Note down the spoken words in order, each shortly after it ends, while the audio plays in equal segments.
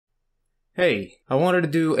Hey, I wanted to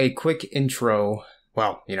do a quick intro.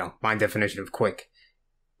 Well, my definition of quick.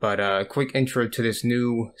 But a quick intro to this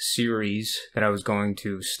new series that I was going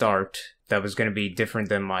to start that was going to be different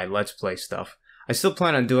than my Let's Play stuff. I still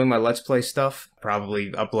plan on doing my Let's Play stuff,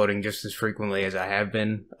 probably uploading just as frequently as I have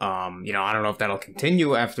been. I don't know if that'll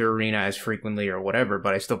continue after Arena as frequently or whatever,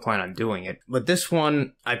 but I still plan on doing it. But this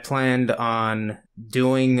one, I planned on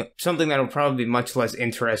doing something that'll probably be much less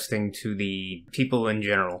interesting to the people in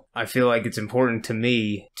general. I feel like it's important to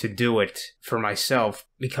me to do it for myself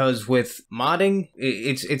because with modding,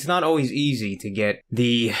 it's not always easy to get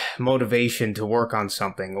the motivation to work on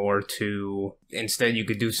something or to instead you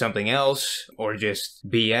could do something else or just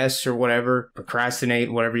BS or whatever,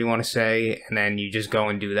 procrastinate, whatever you want to say, and then you just go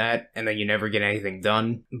and do that and then you never get anything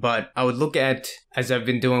done. But I would look at, as I've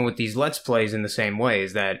been doing with these Let's Plays in the same way,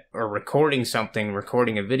 is that or recording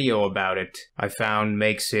a video about it, I found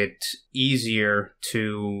makes it easier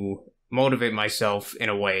to motivate myself in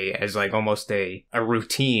a way as like almost a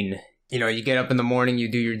routine. You get up in the morning,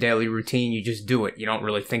 you do your daily routine, you just do it. You don't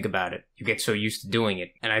really think about it. You get so used to doing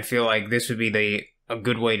it. And I feel like this would be a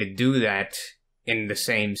good way to do that in the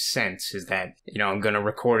same sense, is that, I'm going to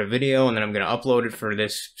record a video and then I'm going to upload it for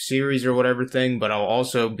this series or whatever thing, but I'll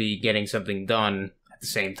also be getting something done at the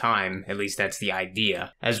same time. At least that's the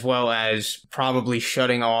idea. As well as probably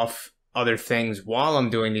shutting off other things while I'm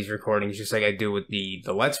doing these recordings, just like I do with the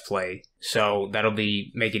Let's Play. So that'll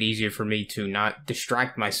make it easier for me to not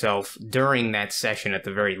distract myself during that session at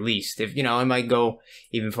the very least. If, I might go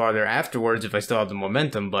even farther afterwards if I still have the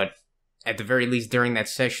momentum, but at the very least during that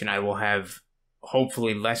session, I will have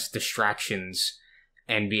hopefully less distractions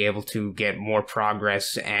and be able to get more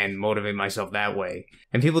progress and motivate myself that way.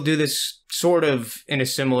 And people do this sort of in a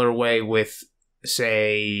similar way with,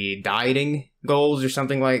 say, dieting goals or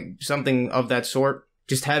something of that sort.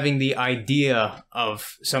 Just having the idea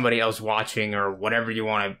of somebody else watching or whatever you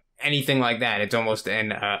want to, anything like that. It's almost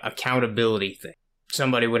an accountability thing.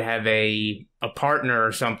 Somebody would have a partner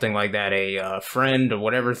or something like that, a friend or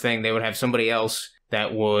whatever thing. They would have somebody else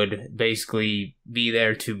that would basically be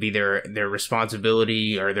there to be their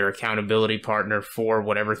responsibility or their accountability partner for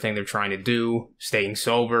whatever thing they're trying to do, staying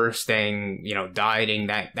sober, dieting,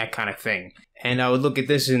 that kind of thing. And I would look at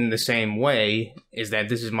this in the same way, is that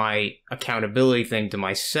this is my accountability thing to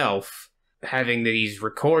myself. Having these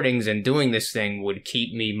recordings and doing this thing would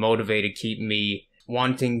keep me motivated, keep me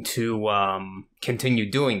wanting to continue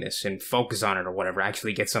doing this and focus on it or whatever,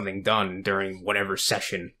 actually get something done during whatever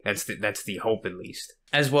session. That's the hope, at least.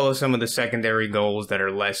 As well as some of the secondary goals that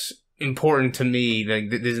are less important to me.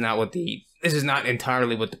 This is not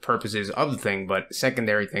entirely what the purpose is of the thing, but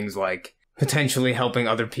secondary things like potentially helping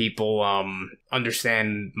other people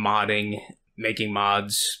understand modding, making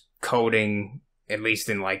mods, coding, at least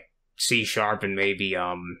in like C# and maybe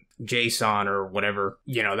JSON or whatever.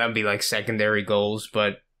 That'd be like secondary goals,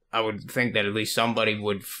 but I would think that at least somebody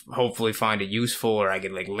would hopefully find it useful, or I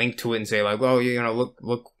could like link to it and say like, oh,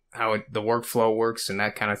 look how the workflow works and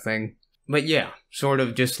that kind of thing. But yeah, sort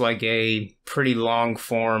of just like a pretty long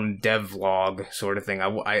form dev vlog sort of thing.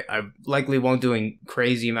 I likely won't do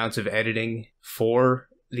crazy amounts of editing for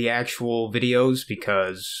the actual videos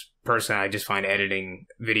because personally I just find editing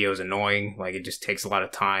videos annoying. Like it just takes a lot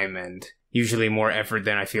of time and usually more effort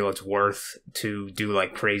than I feel it's worth to do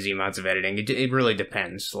like crazy amounts of editing. It really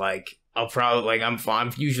depends. Like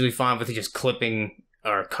I'm usually fine with just clipping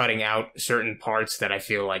or cutting out certain parts that I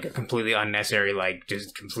feel like are completely unnecessary, like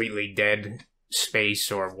just completely dead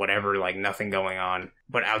space or whatever, like nothing going on.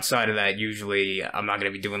 But outside of that, usually I'm not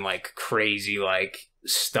going to be doing like crazy like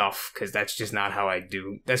stuff because that's just not how I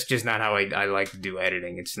like to do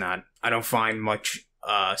editing. It's not, I don't find much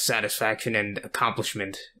satisfaction and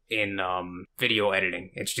accomplishment in video editing.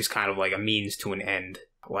 It's just kind of like a means to an end.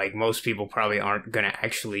 Like most people probably aren't going to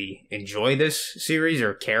actually enjoy this series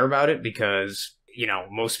or care about it because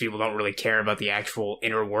most people don't really care about the actual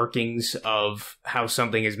inner workings of how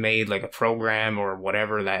something is made, like a program or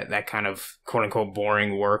whatever, that kind of quote-unquote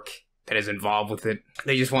boring work that is involved with it.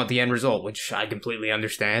 They just want the end result, which I completely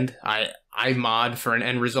understand. I mod for an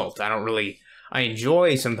end result. I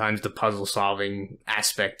enjoy sometimes the puzzle-solving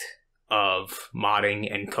aspect of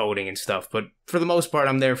modding and coding and stuff, but for the most part,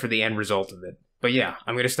 I'm there for the end result of it. But yeah,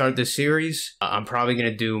 I'm going to start this series. I'm probably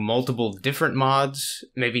going to do multiple different mods,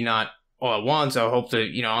 maybe not all at once. I hope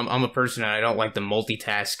to, I'm a person and I don't like to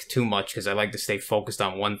multitask too much because I like to stay focused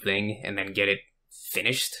on one thing and then get it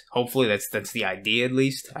finished. Hopefully that's the idea, at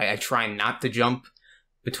least. I try not to jump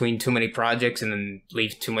between too many projects and then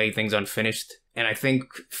leave too many things unfinished. And I think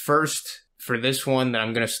first for this one that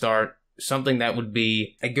I'm going to start something that would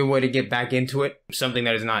be a good way to get back into it, something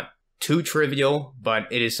that is not too trivial,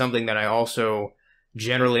 but it is something that I also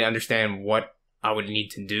generally understand what I would need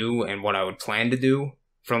to do and what I would plan to do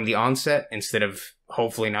from the onset, instead of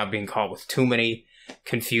hopefully not being caught with too many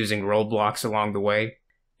confusing roadblocks along the way.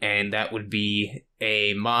 And that would be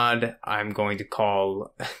a mod I'm going to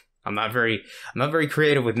call I'm not very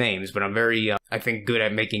creative with names, but I'm very I think good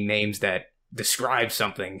at making names that describe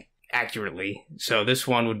something accurately. So this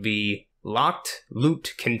one would be Locked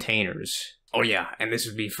Loot Containers. Oh yeah, and this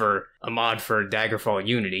would be for a mod for Daggerfall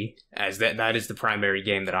Unity, as that is the primary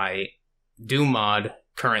game that I do mod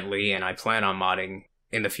currently, and I plan on modding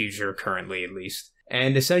in the future, currently at least.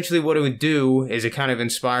 And essentially what it would do is it kind of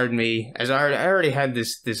inspired me, as I already had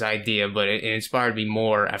this idea, but it inspired me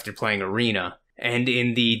more after playing Arena. And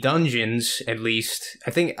in the dungeons, at least,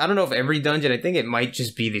 I don't know if every dungeon, I think it might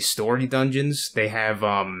just be the story dungeons. They have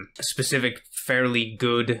specific fairly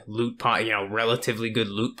good loot pile, relatively good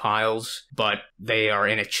loot piles, but they are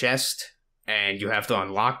in a chest and you have to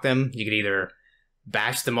unlock them. You could either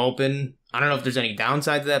bash them open. I don't know if there's any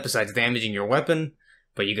downside to that besides damaging your weapon,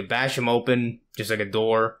 but you could bash them open just like a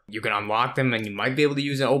door. You can unlock them and you might be able to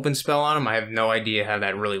use an open spell on them. I have no idea how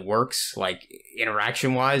that really works, like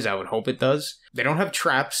interaction wise. I would hope it does. They don't have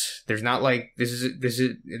traps. There's not like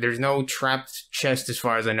there's no trapped chest as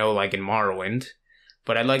far as I know, like in Morrowind.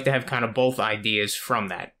 But I'd like to have kind of both ideas from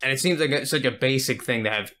that. And it seems like such a basic thing to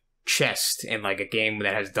have chest in like a game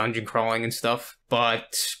that has dungeon crawling and stuff.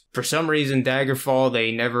 But for some reason, Daggerfall,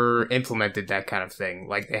 they never implemented that kind of thing.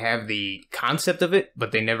 Like, they have the concept of it,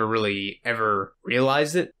 but they never really ever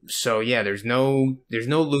realized it. So yeah, there's no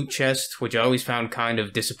loot chest, which I always found kind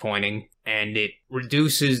of disappointing. And it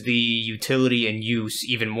reduces the utility and use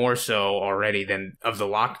even more so already than of the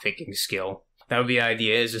lockpicking skill. That would be the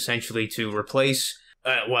idea, is essentially to replace,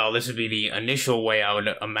 this would be the initial way I would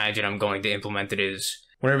imagine I'm going to implement it, is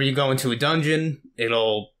whenever you go into a dungeon,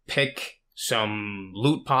 it'll pick some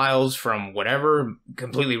loot piles from whatever,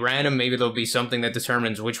 completely random. Maybe there'll be something that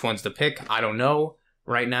determines which ones to pick. I don't know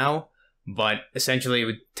right now. But essentially, it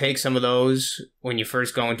would take some of those when you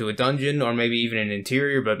first go into a dungeon, or maybe even an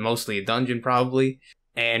interior, but mostly a dungeon probably,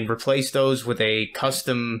 and replace those with a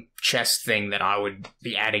custom chest thing that I would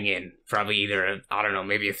be adding in. Probably either,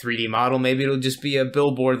 maybe a 3D model, maybe it'll just be a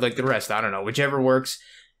billboard like the rest, I don't know, whichever works.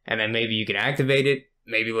 And then maybe you can activate it.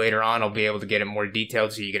 Maybe later on I'll be able to get it more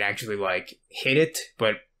detailed so you can actually, like, hit it.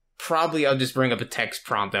 But probably I'll just bring up a text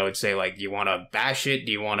prompt that would say, like, do you want to bash it?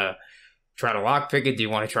 Do you want to try to lockpick it? Do you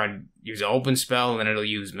want to try to use an open spell and then it'll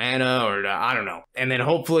use mana? Or I don't know. And then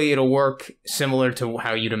hopefully it'll work similar to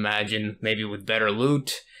how you'd imagine, maybe with better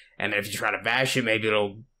loot. And then if you try to bash it, maybe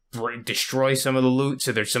it'll destroy some of the loot,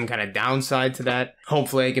 so there's some kind of downside to that.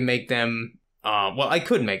 Hopefully I can make them... I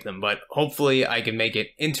could make them, but hopefully I can make it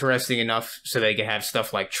interesting enough so they can have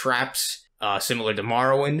stuff like traps, similar to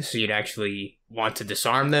Morrowind, so you'd actually want to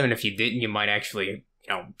disarm them, and if you didn't, you might actually,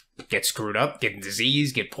 get screwed up, get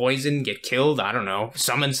disease, get poisoned, get killed, I don't know,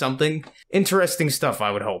 summon something. Interesting stuff,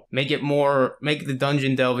 I would hope. Make the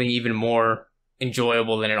dungeon delving even more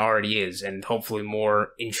enjoyable than it already is, and hopefully more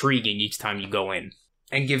intriguing each time you go in.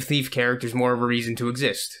 And give thief characters more of a reason to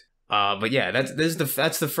exist. But yeah, that's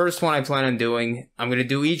the first one I plan on doing. I'm gonna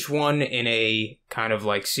do each one in a kind of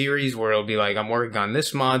like series where it'll be like, I'm working on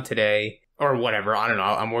this mod today, or whatever, I don't know,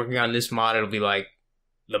 I'm working on this mod, it'll be like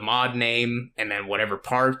the mod name, and then whatever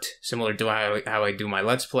part, similar to how I do my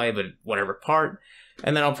Let's Play, but whatever part,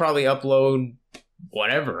 and then I'll probably upload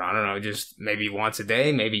whatever, I don't know, just maybe once a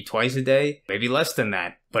day, maybe twice a day, maybe less than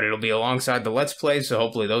that, but it'll be alongside the Let's Play, so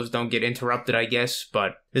hopefully those don't get interrupted, I guess.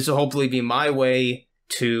 But this will hopefully be my way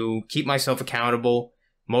to keep myself accountable,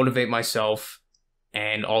 motivate myself,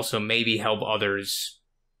 and also maybe help others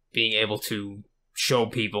being able to show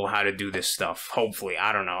people how to do this stuff. Hopefully,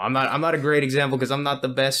 I don't know. I'm not a great example because I'm not the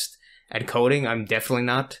best at coding. I'm definitely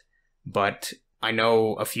not, but I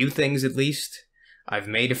know a few things at least. I've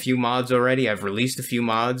made a few mods already. I've released a few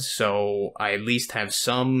mods, so I at least have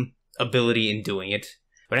some ability in doing it.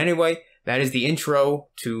 But anyway, that is the intro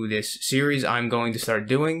to this series I'm going to start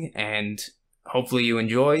doing, and hopefully you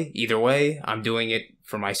enjoy. Either way, I'm doing it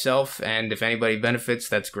for myself, and if anybody benefits,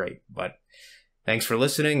 that's great. But thanks for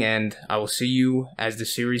listening, and I will see you as the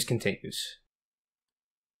series continues.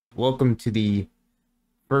 Welcome to the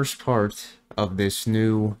first part of this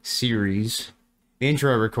new series. The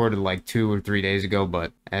intro I recorded like 2 or 3 days ago,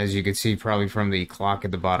 but as you can see probably from the clock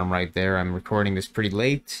at the bottom right there, I'm recording this pretty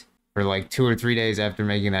late. For like 2 or 3 days after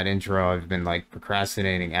making that intro, I've been like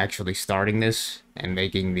procrastinating actually starting this and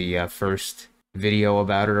making the first video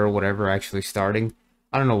about it or whatever, actually starting.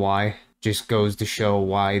 I don't know why. just goes to show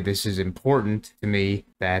why this is important to me,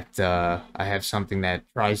 that I have something that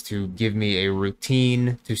tries to give me a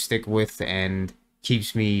routine to stick with and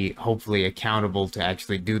keeps me hopefully accountable to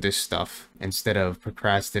actually do this stuff instead of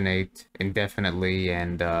procrastinate indefinitely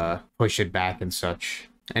and push it back and such.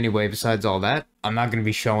 Anyway, besides all that, I'm not going to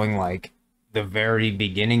be showing like the very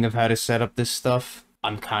beginning of how to set up this stuff.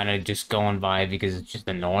 I'm kind of just going by it because it's just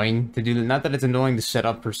annoying to do. Not that it's annoying to set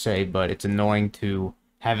up per se, but it's annoying to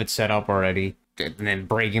have it set up already and then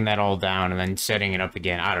breaking that all down and then setting it up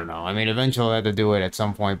again. I don't know. I mean, eventually I'll have to do it at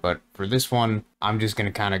some point, but for this one, I'm just going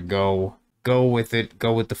to kind of go with it,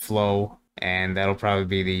 go with the flow, and that'll probably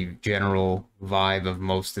be the general vibe of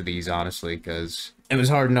most of these, honestly, because it was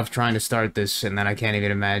hard enough trying to start this, and then I can't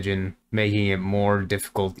even imagine making it more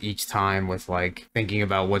difficult each time with, like, thinking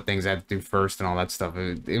about what things I have to do first and all that stuff.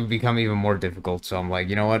 It would become even more difficult, so I'm like,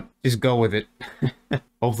 you know what? Just go with it.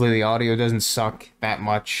 Hopefully the audio doesn't suck that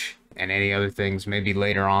much, and any other things. Maybe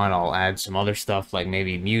later on I'll add some other stuff, like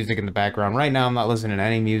maybe music in the background. Right now I'm not listening to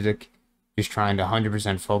any music. Just trying to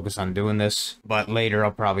 100% focus on doing this, but later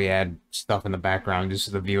I'll probably add stuff in the background just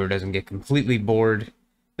so the viewer doesn't get completely bored.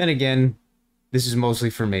 Then again, this is mostly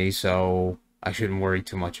for me, so I shouldn't worry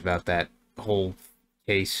too much about that whole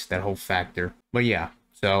case, that whole factor. But yeah,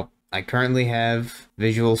 so I currently have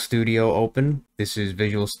Visual Studio open. This is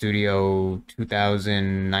Visual Studio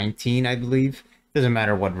 2019, I believe. Doesn't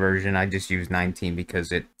matter what version, I just use 19 because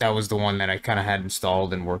that was the one that I kind of had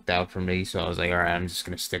installed and worked out for me, so I was like, alright, I'm just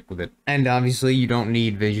going to stick with it. And obviously, you don't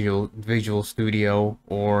need Visual Studio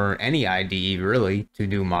or any IDE, really, to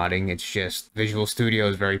do modding. It's just Visual Studio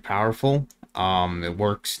is very powerful. It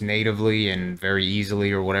works natively and very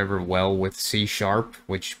easily or whatever well with C#,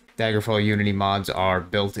 which Daggerfall Unity mods are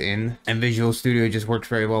built in, and Visual Studio just works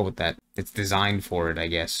very well with that. It's designed for it, I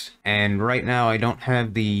guess. And right now I don't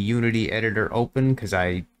have the Unity editor open because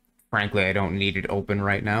frankly, I don't need it open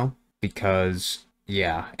right now because,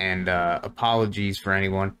 yeah, and apologies for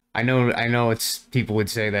anyone. I know it's, people would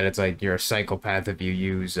say that it's like you're a psychopath if you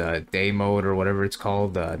use day mode or whatever it's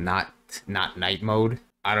called, not night mode.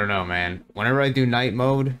 I don't know, man. Whenever I do night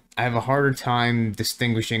mode, I have a harder time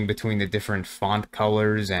distinguishing between the different font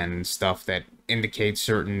colors and stuff that indicate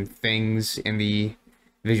certain things in the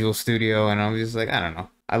Visual Studio, and I'm just like, I don't know.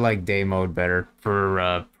 I like day mode better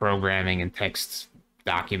for programming and text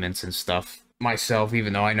documents and stuff myself,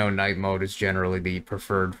 even though I know night mode is generally the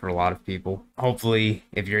preferred for a lot of people. Hopefully,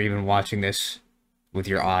 if you're even watching this with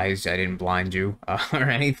your eyes, I didn't blind you or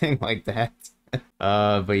anything like that.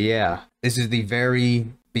 But yeah, this is the very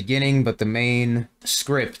beginning, but the main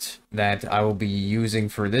script that I will be using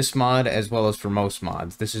for this mod as well as for most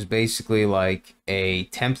mods. This is basically like a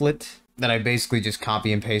template that I basically just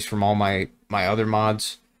copy and paste from all my other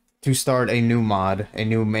mods to start a new mod, a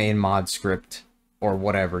new main mod script or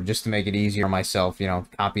whatever, just to make it easier on myself, you know,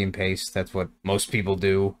 copy and paste. That's what most people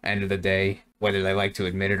do, end of the day, whether they like to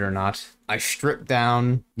admit it or not. I stripped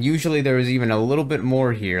down, usually there was even a little bit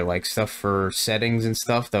more here, like stuff for settings and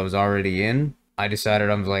stuff that was already in. I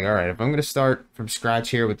decided, I was like, alright, if I'm going to start from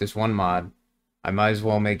scratch here with this one mod, I might as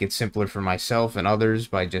well make it simpler for myself and others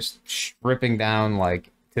by just stripping down,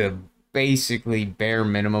 like, to basically bare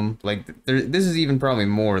minimum. Like, this is even probably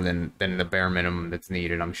more than the bare minimum that's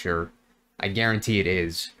needed, I'm sure. I guarantee it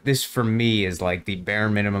is. This, for me, is like the bare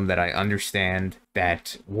minimum that I understand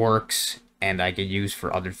that works and I could use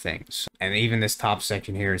for other things. And even this top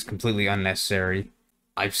section here is completely unnecessary.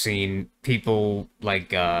 I've seen people like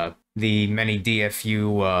the many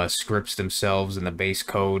DFU scripts themselves in the base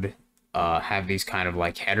code have these kind of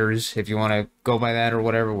like headers, if you want to go by that or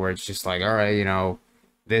whatever, where it's just like, all right, you know,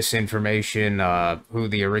 this information, who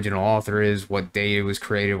the original author is, what date it was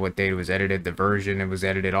created, what date it was edited, the version it was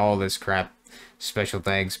edited, all this crap, special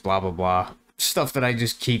thanks, blah, blah, blah. Stuff that I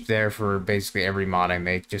just keep there for basically every mod I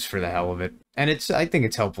make, just for the hell of it. And I think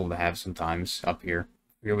it's helpful to have sometimes up here.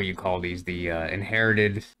 I forget what you call these, the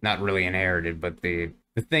inherited, not really inherited, but the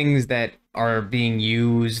things that are being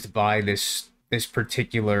used by this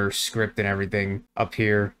particular script and everything up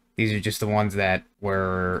here. These are just the ones that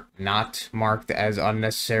were not marked as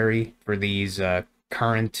unnecessary for these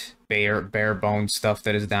current bare bones stuff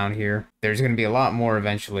that is down here. There's going to be a lot more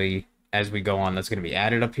eventually as we go on that's going to be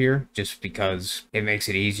added up here, just because it makes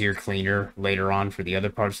it easier, cleaner later on for the other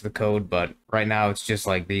parts of the code. But right now it's just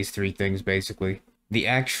like these three things basically. The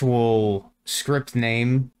actual script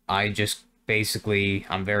name, I'm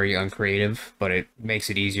very uncreative, but it makes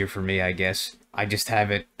it easier for me, I guess. I just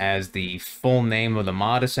have it as the full name of the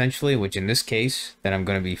mod, essentially, which in this case, that I'm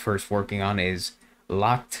going to be first working on is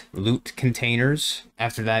locked loot containers.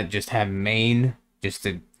 After that, just have main, because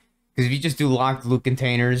if you just do locked loot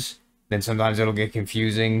containers, then sometimes it'll get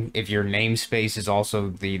confusing if your namespace is also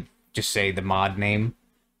the, just say, the mod name.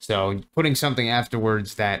 So putting something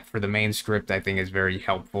afterwards that for the main script I think is very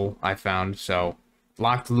helpful, I found. So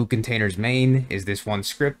locked loot containers main is this one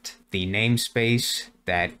script. The namespace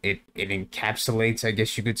that it encapsulates, I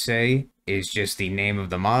guess you could say, is just the name of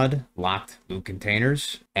the mod, locked loot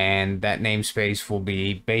containers. And that namespace will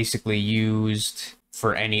be basically used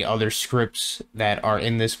for any other scripts that are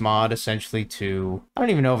in this mod, essentially to, I don't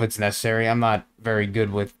even know if it's necessary. I'm not very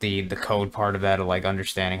good with the code part of that, or like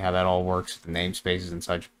understanding how that all works, the namespaces and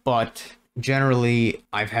such. But generally,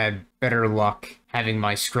 I've had better luck having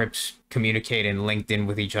my scripts communicate and linked in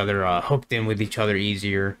with each other, hooked in with each other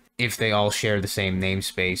easier if they all share the same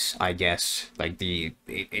namespace, I guess. Like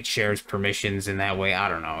it shares permissions in that way. I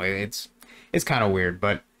don't know. It's kind of weird,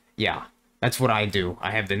 but yeah. That's what I do. I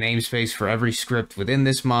have the namespace for every script within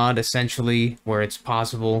this mod, essentially, where it's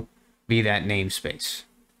possible, be that namespace.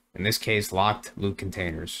 In this case, locked loot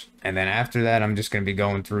containers. And then after that, I'm just going to be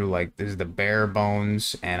going through, like, this is the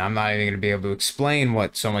Barebones, and I'm not even going to be able to explain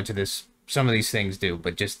what some of these things do,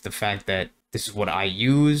 but just the fact that this is what I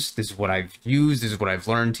use, this is what I've used, this is what I've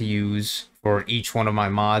learned to use for each one of my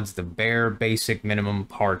mods, the bare basic minimum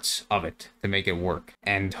parts of it to make it work.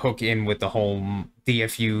 And hook in with the whole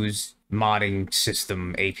DFU's modding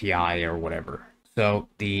system API or whatever. So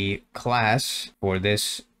the class for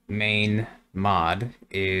this main mod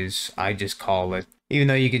is, I just call it, even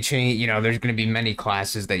though you could change, you know, there's going to be many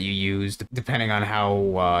classes that you use depending on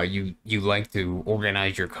how you like to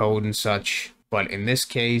organize your code and such. But in this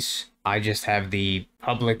case, I just have the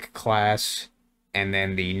public class and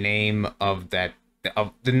then the name of that,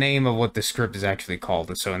 the name of what the script is actually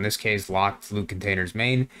called. So in this case, locked loot containers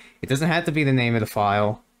main. It doesn't have to be the name of the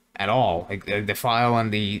file at all. Like the file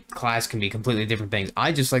and the class can be completely different things.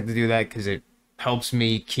 I just like to do that because it helps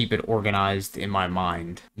me keep it organized in my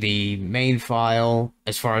mind. The main file,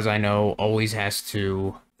 as far as I know, always has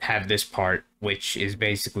to have this part, which is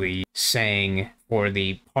basically saying for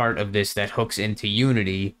the part of this that hooks into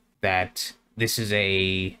Unity that this is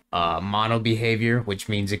a mono behavior, which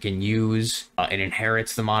means it can use, it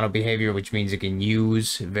inherits the mono behavior, which means it can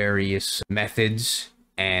use various methods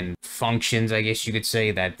and functions, I guess you could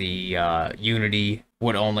say, that the Unity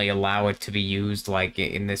would only allow it to be used, like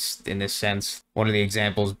in this sense. One of the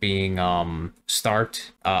examples being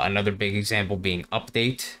start, another big example being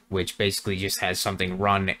update, which basically just has something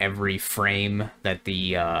run every frame that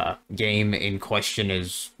the game in question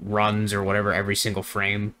runs or whatever, every single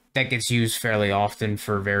frame. That gets used fairly often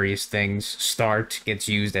for various things. Start gets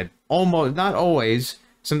used at almost, not always.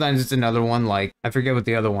 Sometimes it's another one, like, I forget what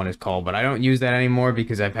the other one is called, but I don't use that anymore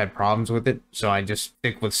because I've had problems with it. So I just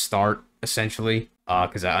stick with start, essentially,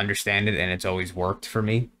 because I understand it and it's always worked for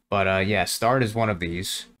me. But yeah, start is one of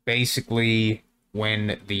these. Basically,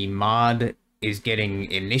 when the mod is getting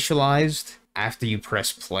initialized, after you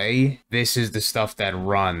press play, this is the stuff that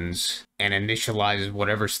runs and initializes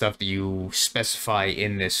whatever stuff that you specify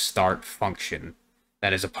in this start function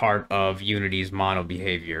that is a part of Unity's mono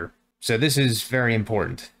behavior. So this is very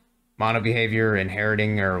important. Mono behavior,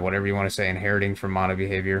 inheriting, or whatever you want to say, inheriting from mono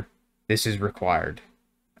behavior. This is required.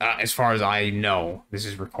 As far as I know, this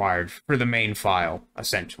is required for the main file,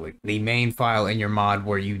 essentially. The main file in your mod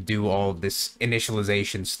where you do all of this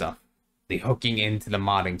initialization stuff. The hooking into the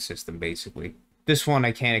modding system, basically. This one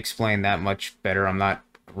I can't explain that much better. I'm not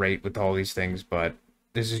great with all these things, but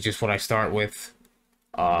this is just what I start with.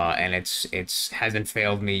 And it's hasn't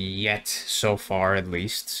failed me yet so far, at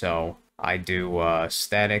least. So I do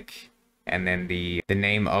static and then the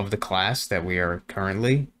name of the class that we are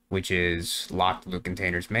currently, which is locked loot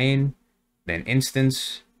containers main, then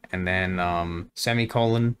instance, and then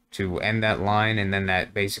semicolon to end that line, and then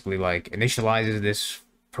that basically like initializes this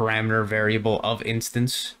parameter variable of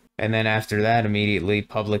instance. And then after that, immediately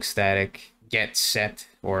public static get set,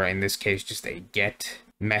 or in this case just a get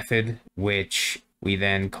method, which we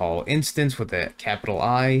then call instance with a capital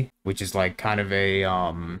I, which is like kind of a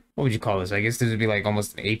what would you call this? I guess this would be like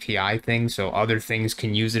almost an API thing, so other things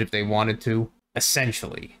can use it if they wanted to.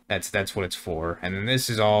 Essentially, that's what it's for. And then this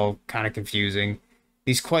is all kind of confusing.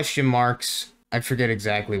 These question marks, I forget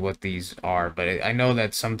exactly what these are, but I know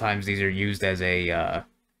that sometimes these are used as a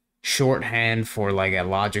shorthand for like a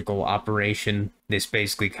logical operation. This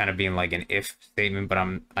basically kind of being like an if statement, but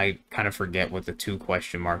I kind of forget what the two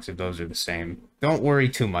question marks, if those are the same. Don't worry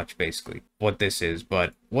too much, basically, what this is.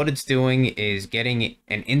 But what it's doing is getting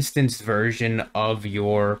an instanced version of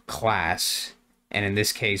your class, and in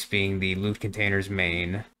this case being the loot containers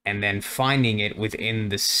main, and then finding it within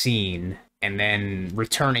the scene, and then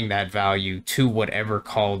returning that value to whatever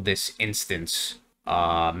called this instance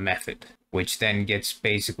method. which then gets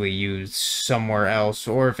basically used somewhere else,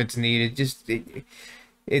 or if it's needed,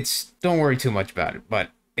 it's don't worry too much about it, but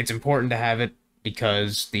it's important to have it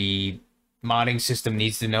because the modding system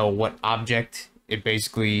needs to know what object it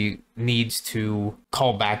basically needs to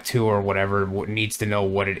call back to, or whatever, needs to know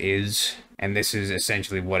what it is, and this is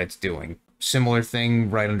essentially what it's doing. Similar thing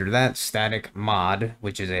right under that, static mod,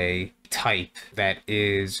 which is a type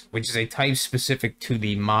specific to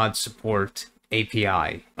the mod support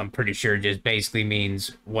API. I'm pretty sure it just basically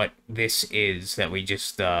means what this is that we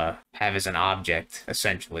just have as an object,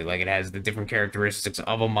 essentially. Like, it has the different characteristics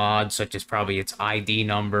of a mod, such as probably its ID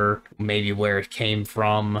number, maybe where it came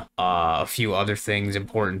from, a few other things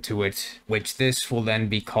important to it, which this will then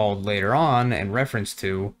be called later on and reference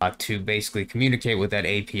to basically communicate with that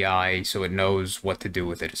API so it knows what to do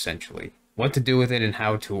with it, essentially. What to do with it and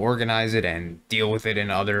how to organize it and deal with it in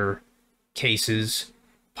other cases,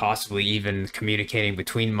 possibly even communicating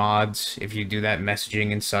between mods if you do that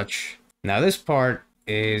messaging and such. Now this part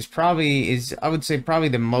is I would say probably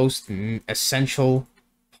the most essential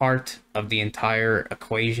part of the entire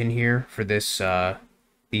equation here for this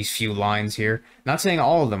these few lines here. Not saying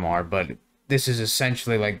all of them are, but this is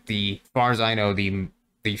essentially like as far as I know,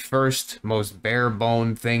 the first most bare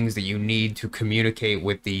bone things that you need to communicate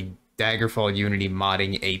with the Daggerfall Unity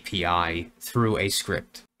modding API through a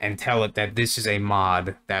script, and tell it that this is a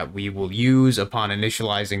mod that we will use upon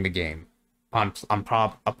initializing the game,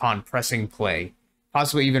 upon pressing play,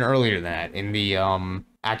 possibly even earlier than that, in the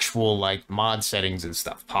actual like mod settings and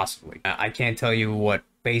stuff, possibly. I can't tell you what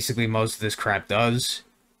basically most of this crap does,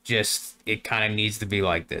 just it kind of needs to be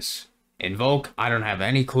like this. Invoke, I don't have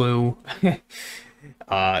any clue.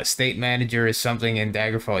 State manager is something in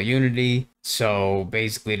Daggerfall Unity, so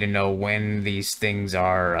basically to know when these things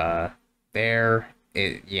are there,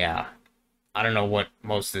 yeah, I don't know what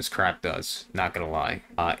most of this crap does, not gonna lie.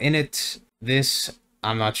 Init, this,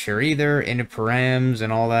 I'm not sure either. Init params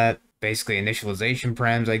and all that, basically initialization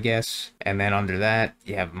params, I guess. And then under that,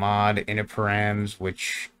 you have mod, init params,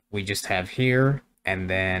 which we just have here. And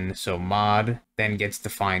then, so mod then gets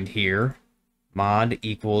defined here. Mod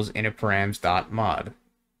equals init params dot mod,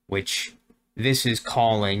 which this is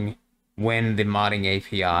calling when the modding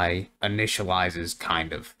API initializes,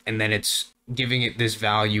 kind of. And then it's giving it this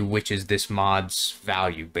value, which is this mod's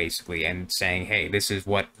value, basically, and saying, hey, this is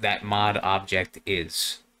what that mod object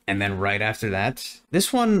is. And then right after that,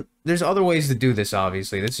 this one, there's other ways to do this,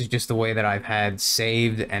 obviously. This is just the way that I've had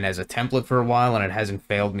saved and as a template for a while, and it hasn't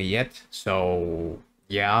failed me yet. So,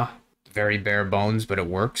 yeah, very bare bones, but it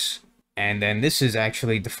works. And then this is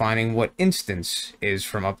actually defining what instance is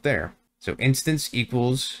from up there. So instance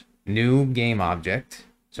equals new game object.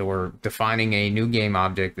 So we're defining a new game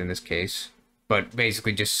object in this case, but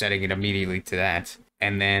basically just setting it immediately to that.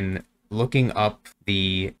 And then looking up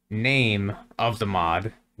the name of the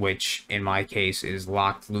mod, which in my case is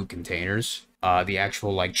locked loot containers. The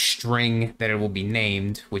actual like string that it will be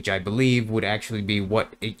named, which I believe would actually be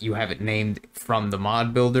what you have it named from the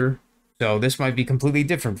mod builder. So this might be completely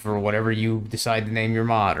different for whatever you decide to name your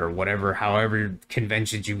mod, or however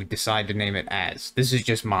conventions you decide to name it as. This is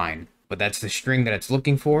just mine, but that's the string that it's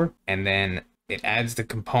looking for. And then it adds the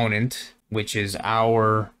component, which is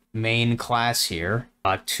our main class here,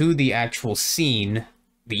 to the actual scene,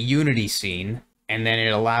 the Unity scene. And then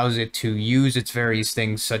it allows it to use its various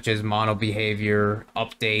things such as mono behavior,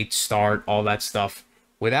 update, start, all that stuff.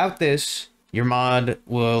 Without this, your mod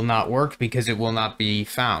will not work because it will not be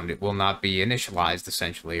found. It will not be initialized,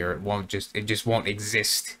 essentially, or it just won't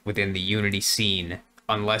exist within the Unity scene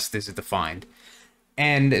unless this is defined.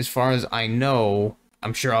 And as far as I know,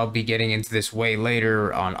 I'm sure I'll be getting into this way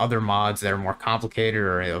later on other mods that are more complicated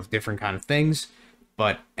or of different kind of things,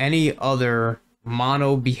 but any other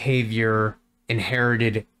mono behavior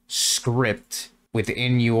inherited script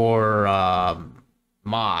within your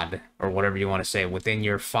mod, or whatever you want to say, within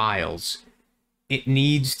your files, it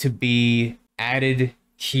needs to be added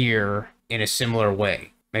here in a similar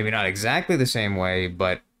way. Maybe not exactly the same way,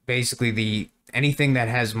 but basically anything that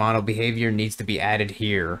has mono behavior needs to be added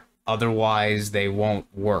here. Otherwise, they won't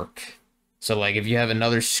work. So like if you have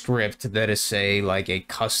another script that is, say, like a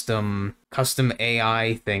custom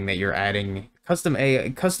AI thing that you're adding,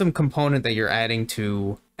 custom component that you're adding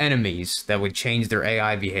to enemies that would change their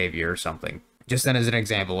AI behavior or something. Just then as an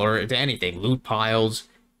example, or to anything, loot piles,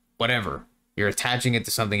 whatever. You're attaching it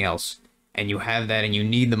to something else, and you have that, and you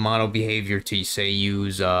need the mono behavior to, say,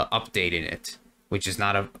 use update in it, which is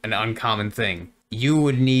not an uncommon thing. You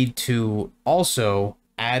would need to also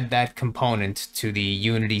add that component to the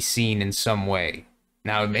Unity scene in some way.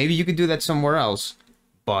 Now, maybe you could do that somewhere else,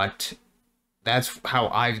 but that's how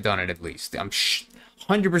I've done it, at least. I'm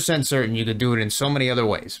 100% certain you could do it in so many other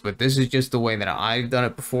ways, but this is just the way that I've done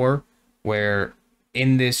it before, where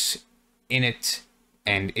in this init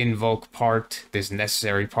and invoke part, this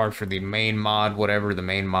necessary part for the main mod, whatever, the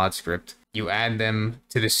main mod script, you add them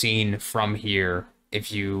to the scene from here.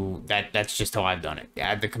 If you, that's just how I've done it. You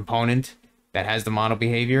add the component that has the model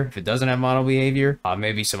behavior. If it doesn't have model behavior,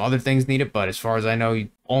 maybe some other things need it, but as far as I know,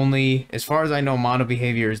 model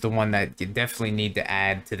behavior is the one that you definitely need to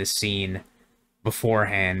add to the scene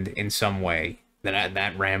beforehand in some way.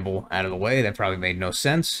 That ramble out of the way, that probably made no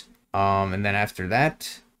sense. And then after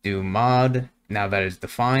that, do mod. Now that is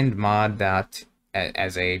defined, mod dot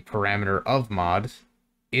as a parameter of mod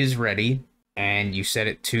is ready, and you set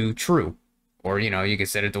it to true, or you know, you can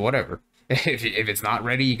set it to whatever. If it's not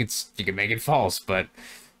ready, you can make it false, but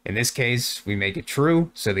in this case, we make it true,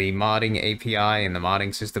 so the modding API and the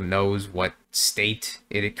modding system knows what state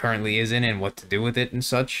it currently is in and what to do with it and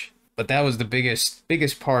such. But that was the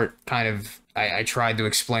biggest part, kind of. I tried to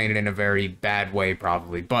explain it in a very bad way,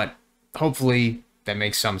 probably, but hopefully that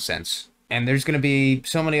makes some sense. And there's going to be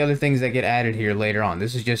so many other things that get added here later on.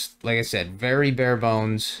 This is just, like I said, very bare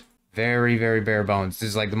bones. Very, very bare bones. This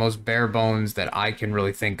is like the most bare bones that I can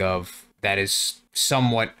really think of that is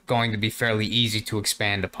somewhat going to be fairly easy to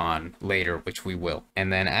expand upon later, which we will.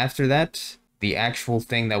 And then after that, the actual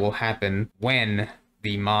thing that will happen when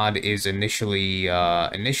the mod is initially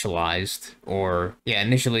initialized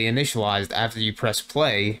after you press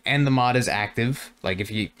play and the mod is active. Like if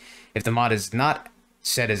the mod is not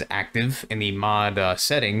set as active in the mod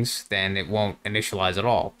settings, then it won't initialize at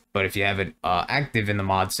all. But if you have it active in the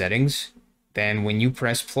mod settings, then when you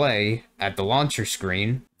press play at the launcher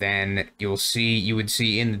screen, then you would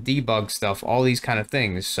see in the debug stuff all these kind of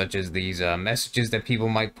things, such as these messages that people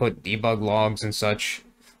might put, debug logs and such,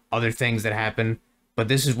 other things that happen. But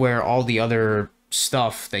this is where all the other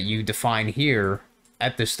stuff that you define here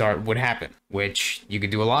at the start would happen, which you could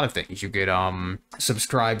do a lot of things. You could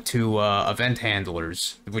subscribe to event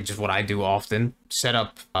handlers, which is what I do often, set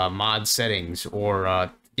up mod settings, or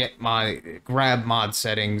grab mod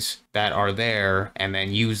settings that are there and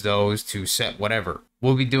then use those to set whatever.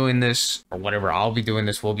 We'll be doing this, or whatever I'll be doing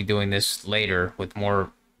this, we'll be doing this later with more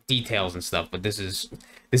details and stuff, but this is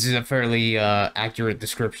a fairly accurate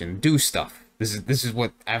description. Do stuff. This is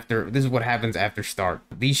what happens after start.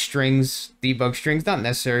 These strings, debug strings, not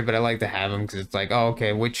necessary, but I like to have them because it's like, oh,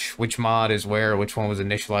 okay, which mod is where, which one was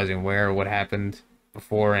initializing where, what happened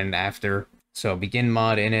before and after. So begin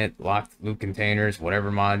mod init, locked loop containers,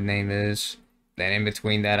 whatever mod name is. Then in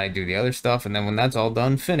between that, I do the other stuff, and then when that's all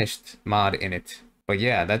done, finished mod init. But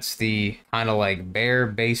yeah, that's the kind of like bare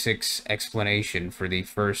basics explanation for the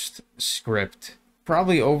first script.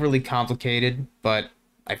 Probably overly complicated, but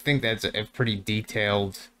I think that's a pretty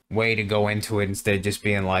detailed way to go into it instead of just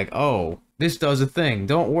being like, oh, this does a thing,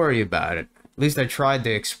 don't worry about it. At least I tried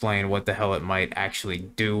to explain what the hell it might actually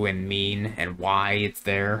do and mean and why it's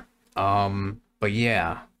there. But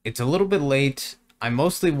yeah, it's a little bit late. I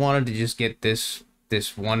mostly wanted to just get this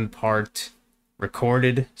one part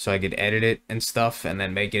recorded so I could edit it and stuff and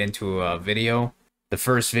then make it into a video. The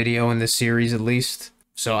first video in this series, at least.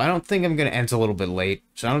 So I don't think I'm going to end a little bit late.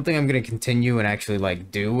 So I don't think I'm going to continue and actually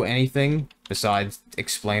like do anything besides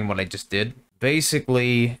explain what I just did.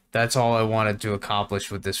 Basically, that's all I wanted to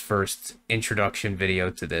accomplish with this first introduction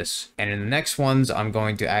video to this. And in the next ones, I'm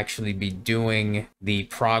going to actually be doing the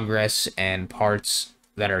progress and parts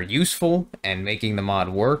that are useful and making the mod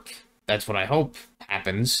work. That's what I hope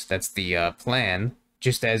happens. That's the plan.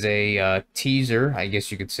 Just as a teaser, I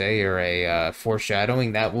guess you could say, or a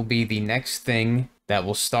foreshadowing, that will be the next thing that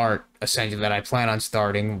will start, essentially, that I plan on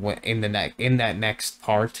starting in that next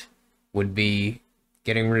part, would be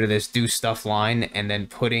getting rid of this do stuff line and then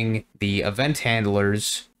putting the event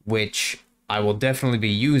handlers, which I will definitely be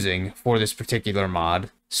using for this particular mod,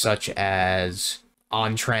 such as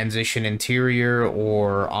on transition interior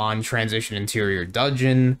or on transition interior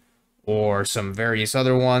dungeon, or some various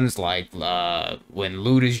other ones like when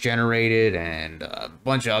loot is generated and a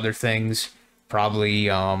bunch of other things. Probably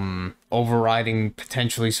overriding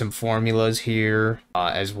potentially some formulas here,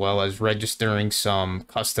 as well as registering some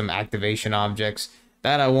custom activation objects.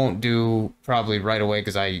 That I won't do probably right away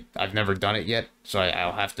because I've never done it yet, so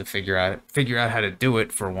I'll have to figure out how to do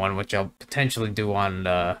it for one, which I'll potentially do on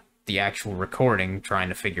the actual recording, trying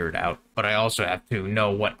to figure it out. But I also have to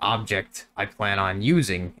know what object I plan on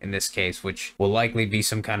using in this case, which will likely be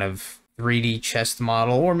some kind of 3D chest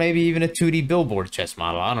model, or maybe even a 2D billboard chest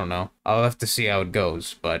model. I don't know. I'll have to see how it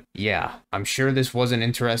goes. But yeah, I'm sure this wasn't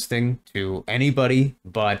interesting to anybody,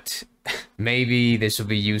 but maybe this will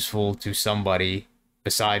be useful to somebody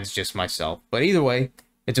besides just myself. But either way,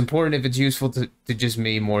 It's important if it's useful to just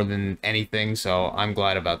me more than anything, so I'm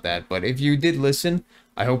glad about that. But if you did listen,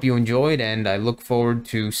 I hope you enjoyed, and I look forward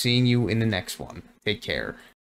to seeing you in the next one. Take care.